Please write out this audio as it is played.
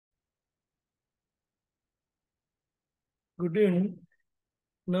Good evening.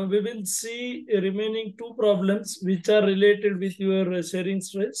 Now we will see remaining two problems which are related with your sharing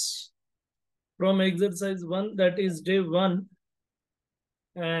stress from exercise 1, that is day 1.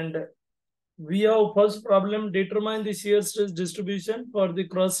 And we have first problem, determine the shear stress distribution for the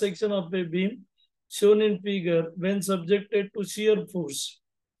cross section of a beam shown in figure when subjected to shear force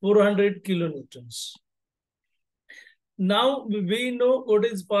 400 kilonewtons. Now we know what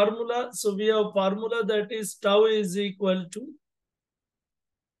is formula. So we have formula that is tau is equal to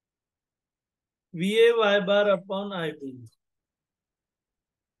VA y bar upon IB.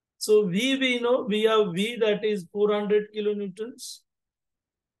 So V we know, we have V that is 400 kilonewtons.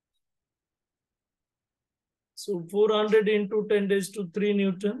 So 400 into 10 raised to 3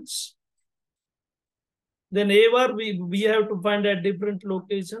 newtons. Then A bar we have to find at different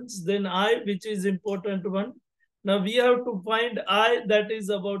locations. Then I, which is important one. Now we have to find I that is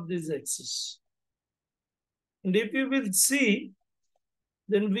about this axis. And if you will see,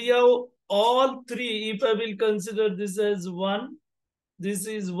 then we have all three. If I will consider this as 1, this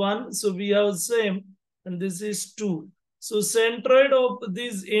is 1, so we have same, and this is 2. So centroid of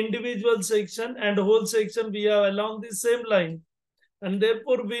this individual section and whole section we have along the same line, and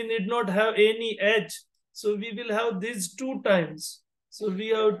therefore we need not have any edge. So we will have these 2 times. So we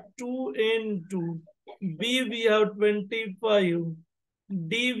have 2 into B we have 25,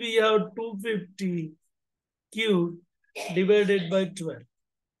 D we have 250, Q divided by 12.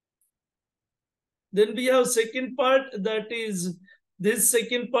 Then we have second part, that is this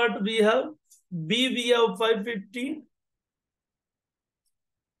second part we have B we have 550,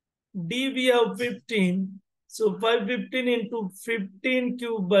 D we have 15. So 515 into 15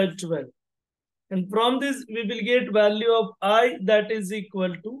 cube by 12. And from this we will get value of I that is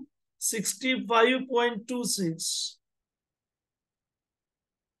equal to 65.26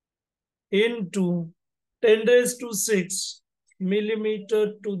 into 10 raised to 6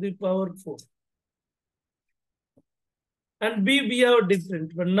 millimeter to the power 4. And B we have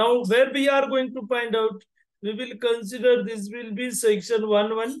different. But now where we are going to find out, we will consider this will be section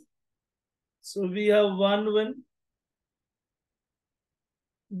 1-1. So we have 1-1.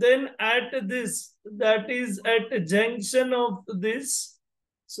 Then at this, that is at a junction of this.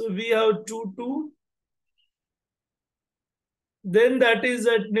 So we have 2-2. Then that is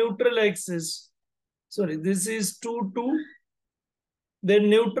at neutral axis. Sorry, this is 2-2. Then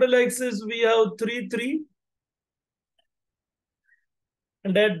neutral axis we have 3-3.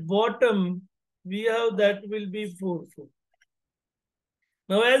 And at bottom, we have that will be 4-4.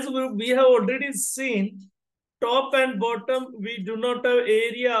 Now, as we have already seen, top and bottom, we do not have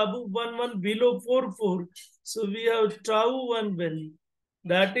area above 1-1, below 4-4. So we have tau 1-1.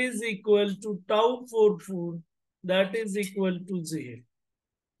 That is equal to tau 4-4. That is equal to 0.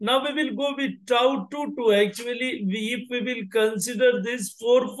 Now we will go with tau 2-2. Actually, if we will consider this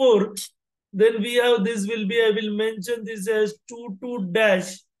 4-4, then we have this will be, I will mention this as 2-2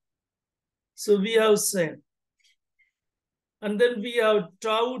 dash. So we have same. And then we have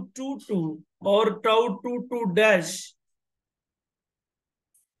tau 2-2 or tau 2-2 dash.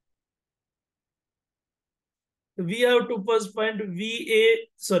 We have to first find AY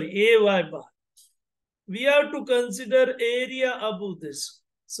bar. We have to consider area above this.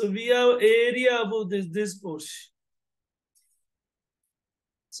 So we have area above this portion.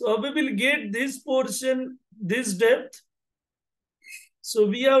 So we will get this portion, this depth. So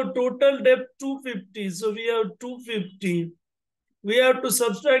we have total depth 250. So we have 250. We have to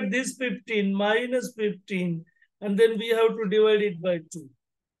subtract this 15 minus 15. And then we have to divide it by 2.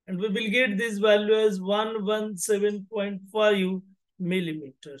 And we will get this value as 117.5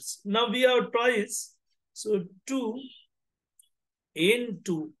 millimeters. Now we have twice. So 2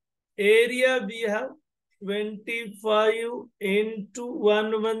 into area we have 25 into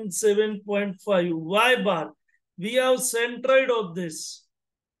 117.5 y bar. We have centroid of this.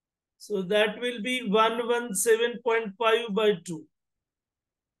 So that will be 117.5 by 2.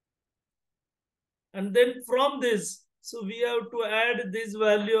 And then from this, so we have to add this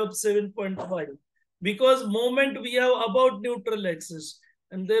value of 7.5. Because moment we have about neutral axis.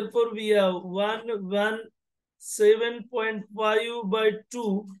 And therefore we have 117.5 by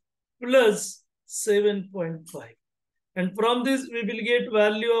 2 plus 7.5. And from this we will get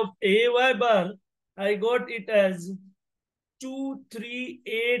value of AY bar. I got it as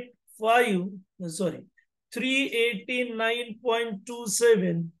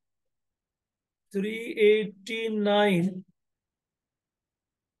 389.27.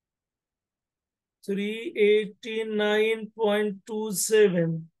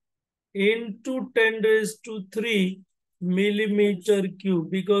 389.27 into 10 raised to 3 millimeter cube,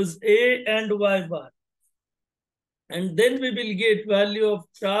 because A and Y bar. And then we will get value of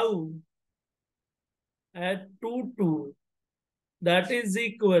tau at 2, 2. That is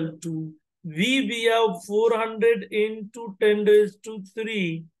equal to we have 400 into 10 raised to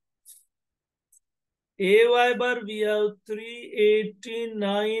 3. AY bar we have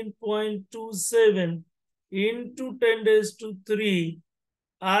 389.27 into 10 raised to 3.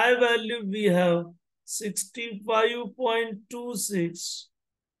 I value we have 65.26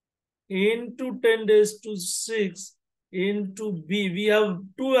 into 10 raised to 6 into B. We have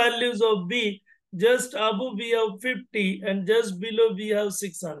two values of B. Just above we have 50 and just below we have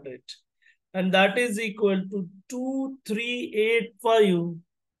 600. And that is equal to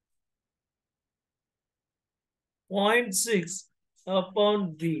 2385.6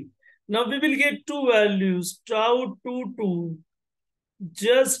 upon B. Now we will get two values, tau 22,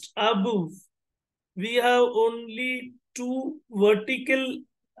 just above. We have only two vertical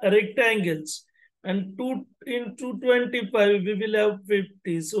rectangles and 2 into 25, we will have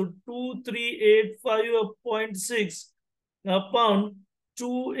 50. So 2385.6 upon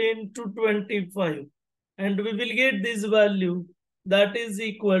 2 into 25. And we will get this value that is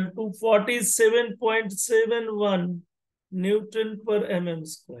equal to 47.71 Newton per mm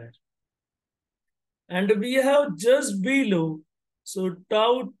square. And we have just below, so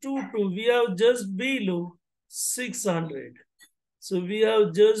tau 22, we have just below 600. So we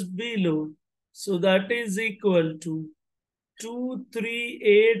have just below, so that is equal to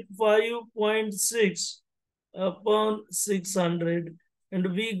 2385.6 upon 600.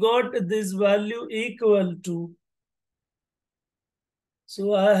 And we got this value equal to,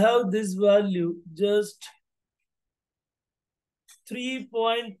 so I have this value just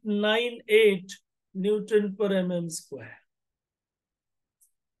 3.98 Newton per mm square.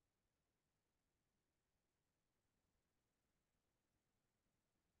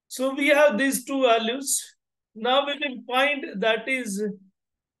 So we have these two values. Now we will find that is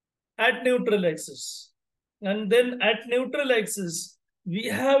at neutral axis. And then at neutral axis, we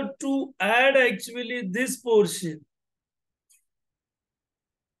have to add actually this portion.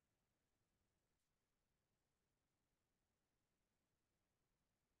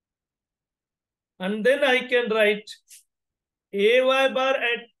 And then I can write AY bar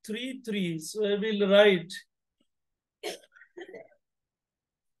at 3, 3. So I will write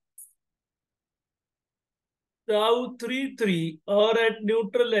tau 3, 3 or at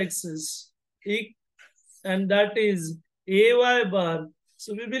neutral axis. And that is AY bar.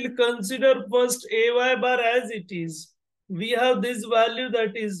 So we will consider first AY bar as it is. We have this value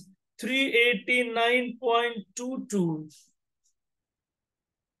that is 389.22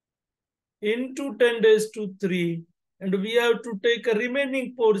 into 10 raised to 3. And we have to take a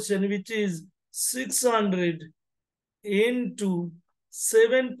remaining portion, which is 600 into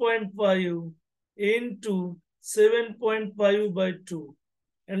 7.5 into 7.5 by 2.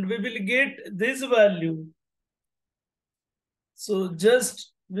 And we will get this value. So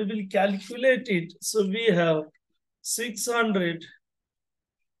just we will calculate it. So we have 600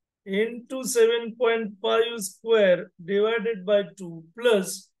 into 7.5 square divided by 2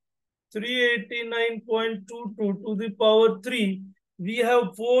 plus 389.22 to the power 3. We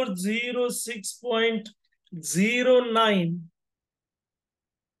have 406.09.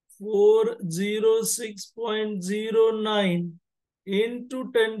 406.09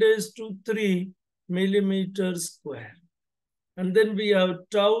 into 10 raised to 3 millimeters square. And then we have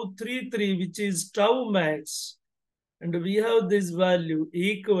tau 33, which is tau max. And we have this value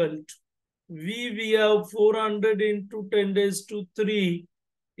equal to we have 400 into 10 raised to 3.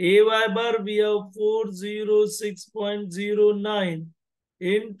 AY bar we have 406.09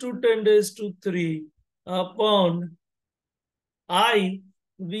 into 10 raised to 3 upon I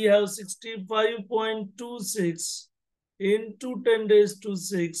we have 65.26 into 10 raised to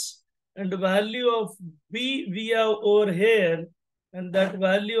 6. And the value of B we have over here, and that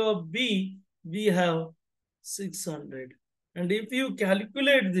value of B we have 600. And if you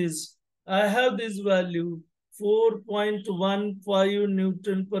calculate this, I have this value 4.15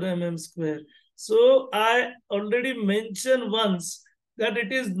 Newton per mm square. So I already mentioned once that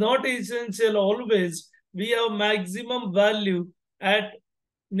it is not essential always we have maximum value at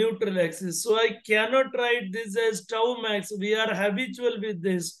neutral axis. So I cannot write this as tau max. We are habitual with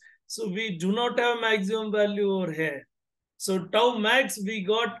this. So we do not have maximum value over here. So tau max we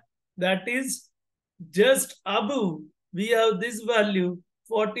got, that is just above. We have this value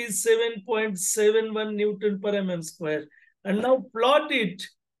 47.71 Newton per mm square. And now plot it.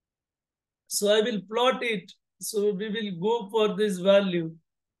 So I will plot it. So we will go for this value.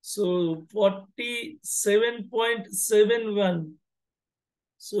 So 47.71.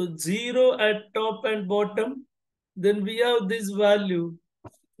 So 0 at top and bottom. Then we have this value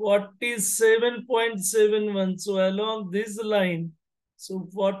 47.71. So along this line, so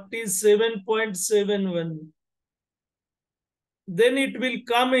 47.71. Then it will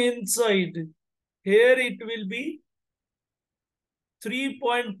come inside. Here it will be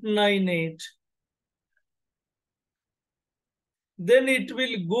 3.98. Then it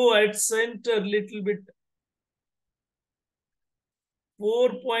will go at center little bit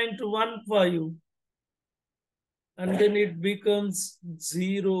 4.15. And then it becomes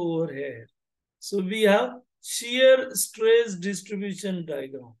 0 over here. So we have shear stress distribution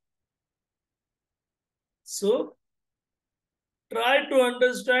diagram. So try to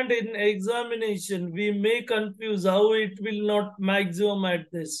understand in examination. We may confuse how it will not maximum at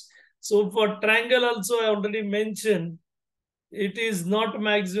this. So for triangle also I already mentioned, it is not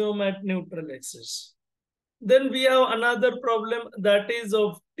maximum at neutral axis. Then we have another problem that is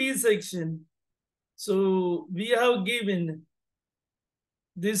of T section. So we have given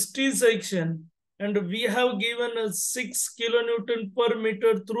this T section and we have given a 6 kilonewton per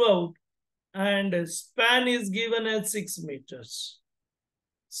meter throughout and span is given as 6 meters.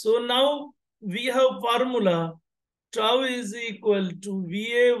 So now we have formula tau is equal to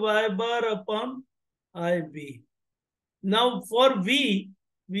VA y bar upon IB. Now for V,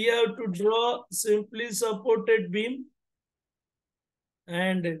 we have to draw simply supported beam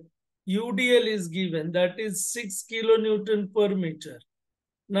and UDL is given, that is 6 kilonewton per meter.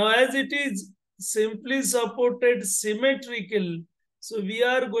 Now as it is simply supported symmetrical, so we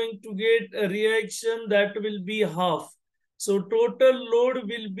are going to get a reaction that will be half. So total load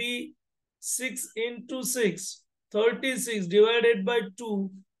will be 6 into 6, 36 divided by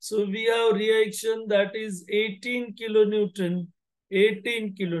 2. So we have reaction that is 18 kilonewton,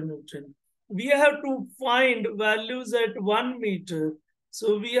 18 kilonewton. We have to find values at 1 meter.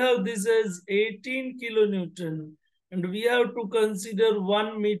 So we have this as 18 kilonewton and we have to consider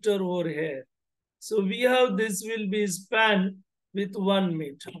 1 meter over here. So we have this will be span with 1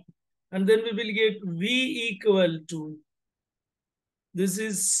 meter. And then we will get V equal to, this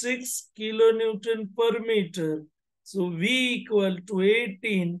is 6 kilonewton per meter. So V equal to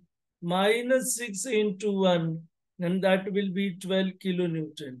 18 minus 6 into 1 and that will be 12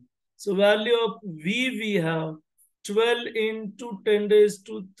 kilonewton. So value of V we have 12 into 10 raised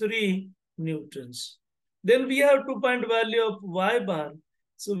to 3 newtons. Then we have to find value of Y bar.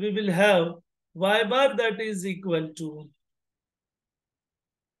 So we will have Y bar that is equal to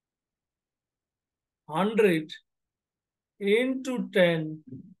 100 into 10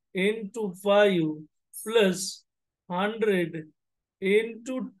 into 5 plus 100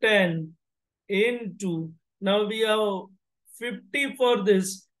 into 10 into, now we have 50 for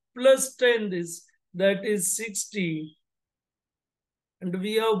this plus 10 this, that is 60. And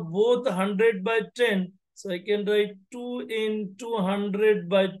we have both 100 by 10. So I can write 2 into 100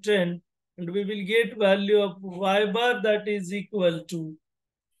 by 10 and we will get value of Y bar that is equal to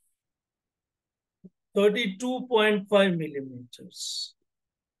 32.5 millimeters.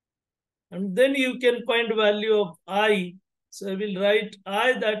 And then you can find value of I. So I will write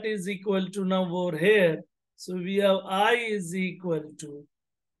I that is equal to now over here. So we have I is equal to,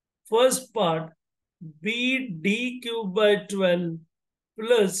 first part, B D cube by 12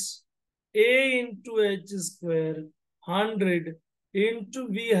 plus A into H square 100 into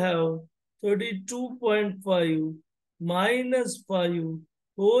we have 32.5 minus 5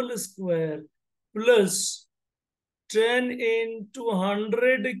 whole square plus 10 into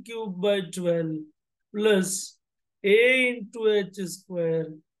 100 cube by 12 plus A into H square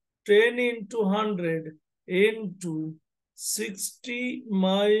 10 into 100 into 60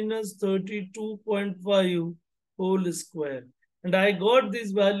 minus 32.5 whole square. And I got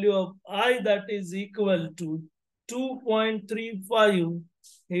this value of I that is equal to 2.35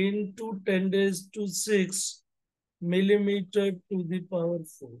 into 10 raised to 6 millimeter to the power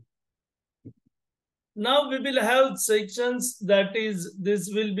 4. Now we will have sections that is, this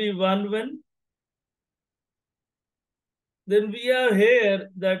will be 1 Then we have here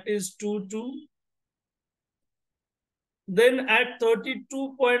that is 2. Then at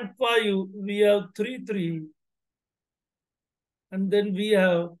 32.5 we have 3. And then we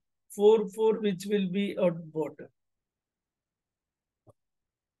have 4 which will be at bottom.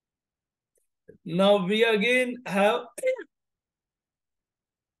 Now we again have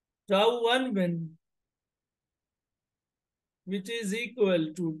tau 1 which is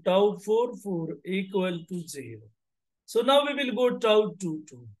equal to tau 4 equal to 0. So now we will go tau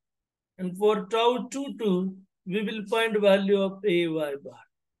 2. And for tau 2, we will find value of A y bar.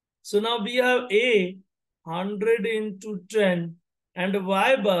 So now we have A 100 into 10 and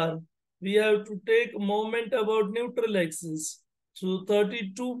Y bar we have to take moment about neutral axis. So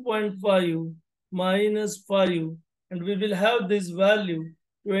 32.5 minus 5, and we will have this value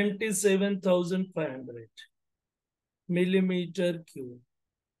 27,500 millimeter cube.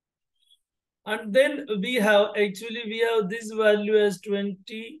 And then we have this value as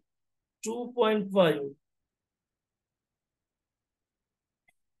 22.5.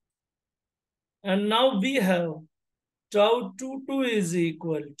 And now we have tau 22 is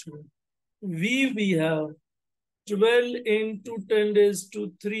equal to we have 12 into 10 raised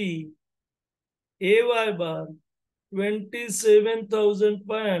to 3 AY bar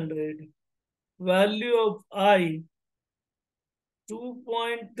 27,500, value of I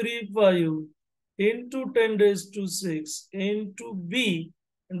 2.35 into 10 raised to 6 into B,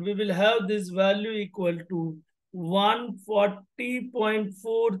 and we will have this value equal to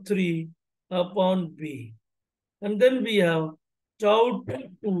 140.43 upon B. And then we have tau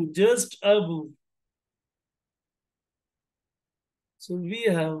 2 just above. So we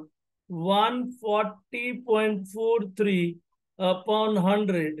have 140.43 upon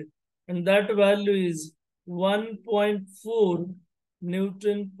 100, and that value is 1.4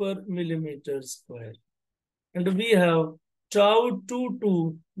 Newton per millimeter square. And we have tau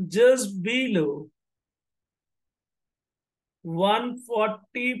 22 just below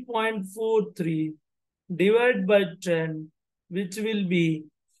 140.43 divided by 10, which will be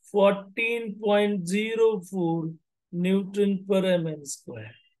 14.04 Newton per mm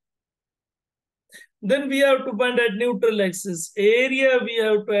square. Then we have to find at neutral axis. Area, we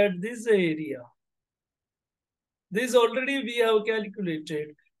have to add this area. This already we have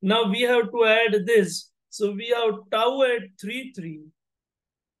calculated. Now we have to add this. So we have tau at 33.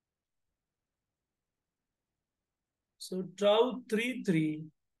 So tau 33.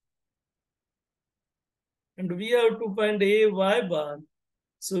 And we have to find AY bar.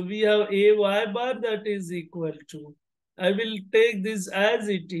 So we have AY bar that is equal to, I will take this as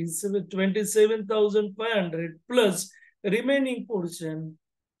it is, 27,500 plus remaining portion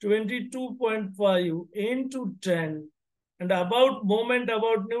 22.5 into 10, and about moment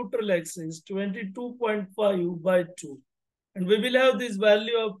about neutral axis 22.5 by 2. And we will have this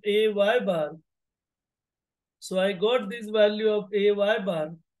value of AY bar. So I got this value of AY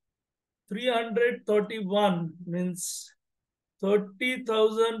bar 331 means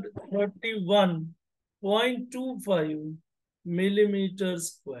 30,031.25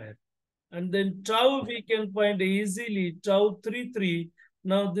 millimeters square. And then tau we can find easily, tau 33.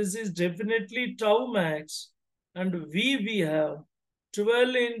 Now this is definitely tau max. And we have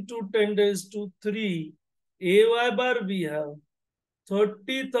 12 into 10 raised to 3. AY bar we have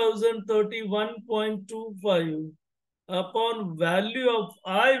 30,031.25 upon value of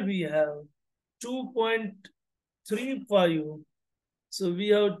I we have 2.35. So we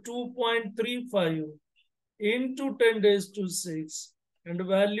have 2.35 into 10 raised to 6, and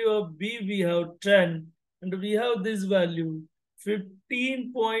value of B we have 10, and we have this value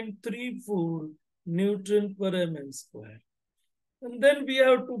 15.34 Newton per mm square. And then we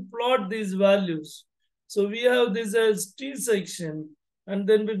have to plot these values. So we have this as T section, and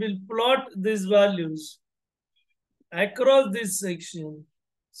then we will plot these values across this section.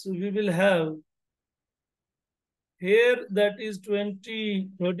 So we will have here that is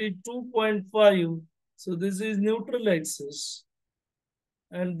 32.5. So this is neutral axis.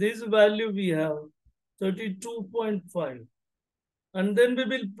 And this value we have 32.5. And then we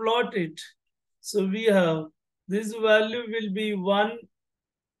will plot it. So we have this value will be 1.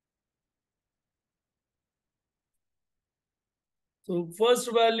 So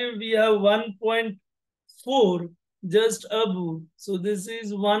first value we have 1.4 just above. So this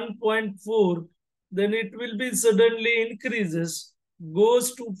is 1.4. Then it will be suddenly increases,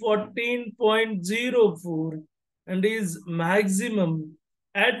 goes to 14.04 and is maximum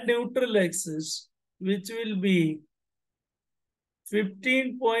at neutral axis, which will be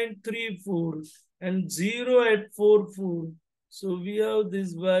 15.34 and 0 at 44. So we have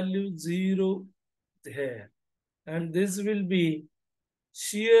this value 0 here. And this will be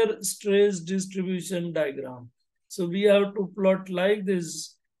shear stress distribution diagram. So we have to plot like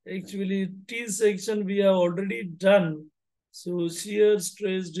this. Actually, T section we have already done. So shear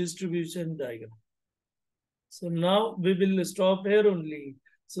stress distribution diagram. So now we will stop here only.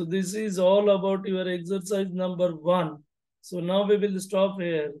 So this is all about your exercise number 1. So now we will stop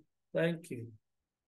here. Thank you.